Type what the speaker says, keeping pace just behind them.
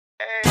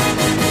You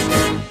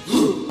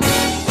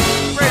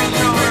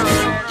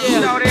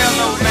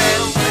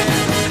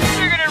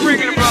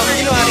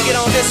know how to get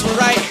on this one,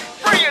 right?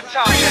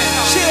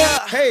 Chill.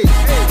 Hey,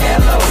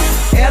 hello,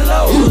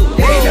 hello,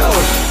 they know,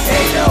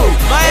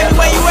 Miami,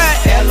 where you at?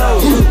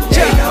 hello,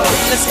 they know,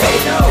 Let's go.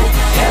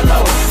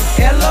 hello,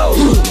 hello,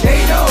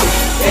 they know,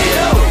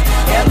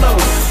 hello,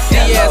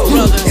 DEY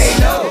brothers. they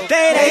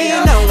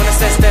They know when I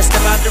said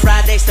step out the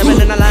ride, they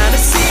stepping in the line to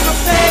see my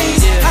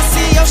face. I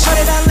see your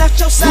shorty that left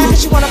your side,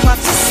 cause you wanna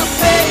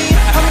participate.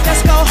 I'ma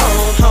just go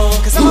home,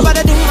 cause I'm about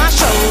to do my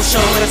show.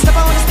 When I step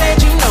on the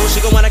stage, you know she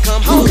gon' wanna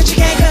come home, cause you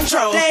can't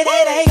control. They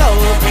go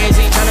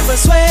crazy, tryna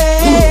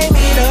persuade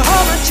me to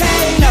hold my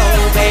chain. No,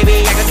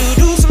 baby, I can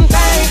do some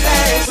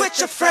things with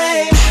your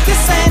frame.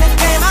 This ain't a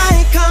game,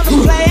 I ain't come to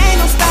play. Ain't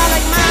no style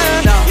like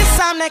mine. No. Yes,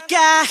 I'm that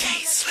guy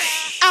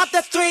out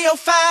the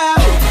 305.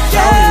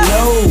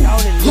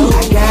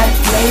 I got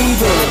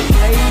flavor,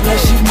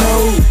 plus you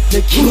know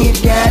the kid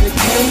got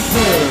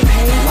paper.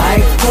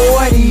 Like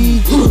 40,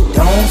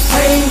 don't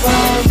save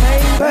us.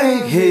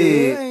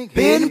 Bankhead,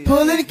 been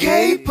pulling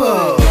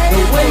caper.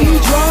 The way he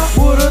dropped,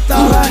 would've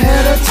thought I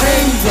had a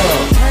taser.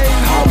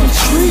 Call me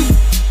street,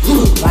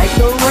 like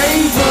the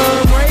razor.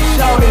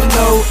 Shawty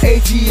low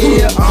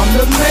ATL, I'm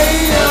the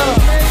mayor.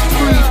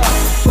 Street,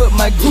 but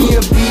my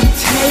gear be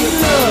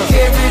tailored.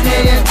 Every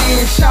day and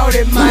then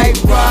Shawty might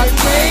rock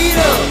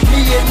later.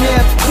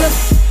 Millionaire plus,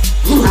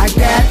 I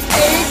got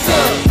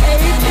acres.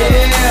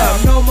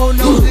 Yeah, no more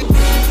nosy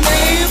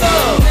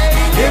neighbor.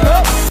 Big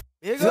up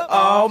to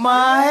all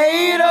my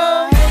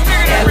haters.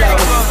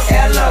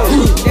 Hello,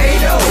 they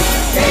know,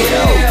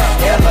 hello,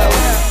 they know,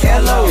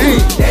 hello,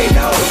 they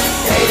know,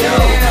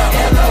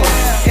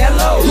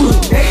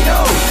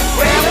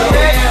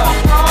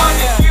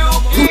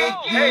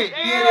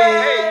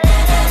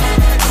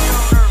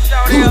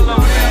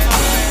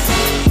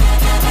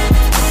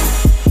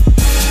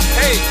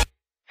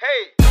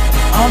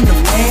 I'm the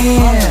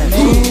man, and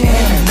you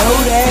know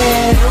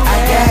that I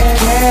got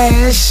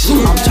cash.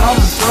 I'm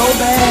talking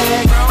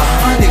throwback,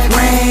 100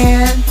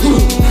 grand.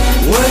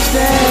 What's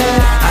that?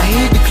 I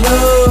hit the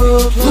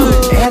club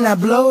and I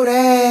blow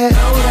that.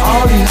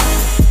 All these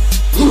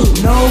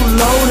no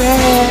low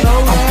that.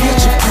 I'm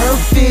picture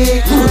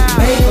perfect,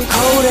 make a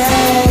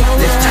Kodak.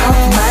 Let's talk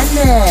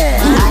money.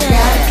 I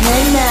gotta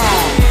play now.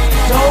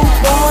 Dope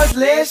boys,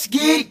 let's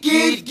get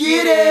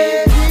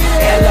it.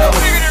 Hello,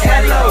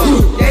 they know,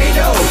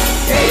 hello,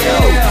 they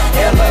know,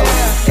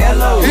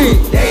 hello,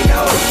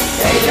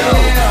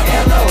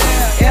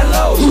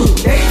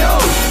 they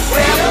know,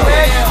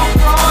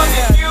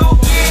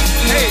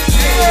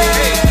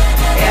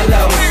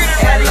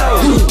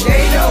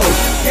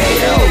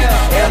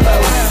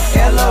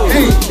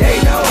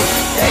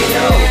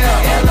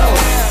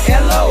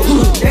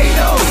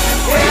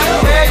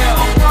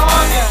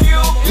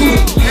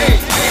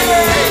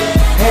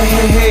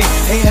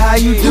 Hey, how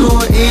you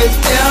doing? It's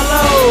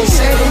L.O.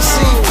 Say they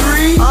see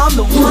 3, I'm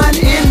the one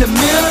in the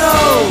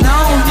middle. I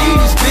don't need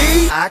this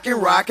beat, I can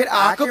rock it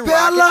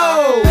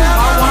acapella.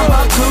 I 1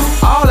 by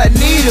 2, all I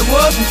needed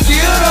was some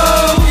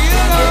skill.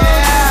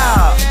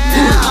 Yeah,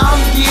 now I'm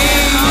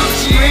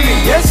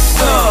getting yes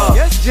sir,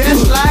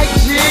 just like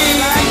G.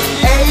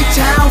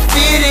 A-Town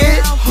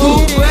fitted,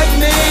 who but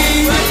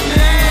me?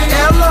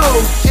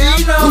 L.O.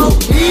 He know,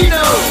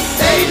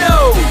 they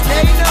know.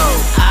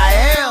 I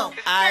am.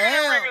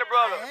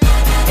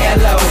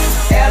 Hello,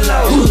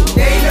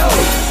 they know,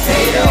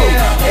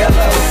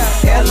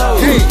 hello,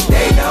 they